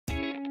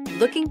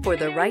Looking for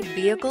the right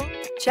vehicle?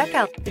 Check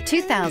out the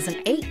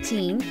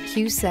 2018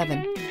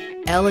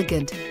 Q7.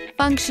 Elegant,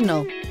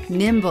 functional,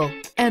 nimble,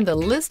 and the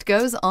list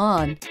goes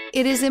on.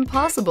 It is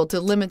impossible to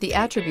limit the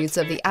attributes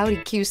of the Audi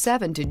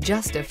Q7 to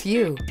just a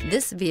few.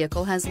 This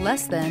vehicle has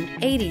less than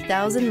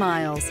 80,000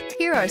 miles.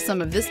 Here are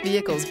some of this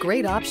vehicle's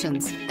great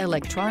options: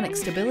 electronic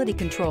stability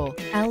control,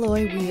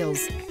 alloy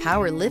wheels,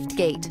 power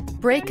liftgate,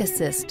 brake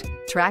assist,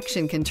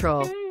 traction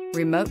control,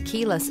 remote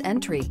keyless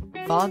entry,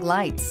 fog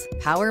lights,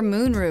 power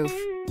moonroof,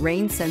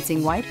 rain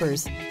sensing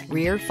wipers,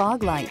 rear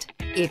fog light.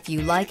 If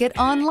you like it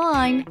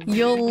online,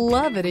 you'll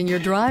love it in your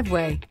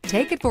driveway.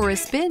 Take it for a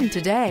spin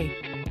today.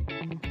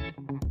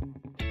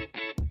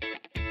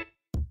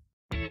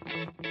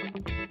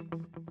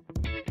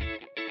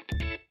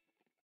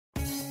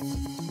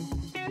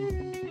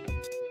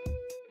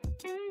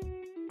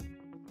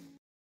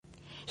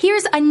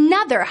 Here's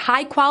another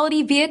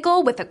high-quality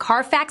vehicle with a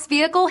Carfax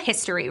Vehicle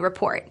History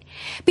Report.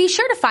 Be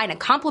sure to find a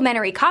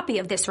complimentary copy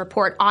of this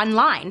report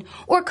online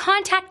or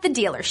contact the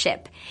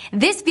dealership.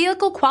 This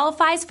vehicle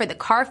qualifies for the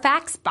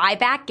Carfax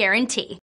Buyback Guarantee.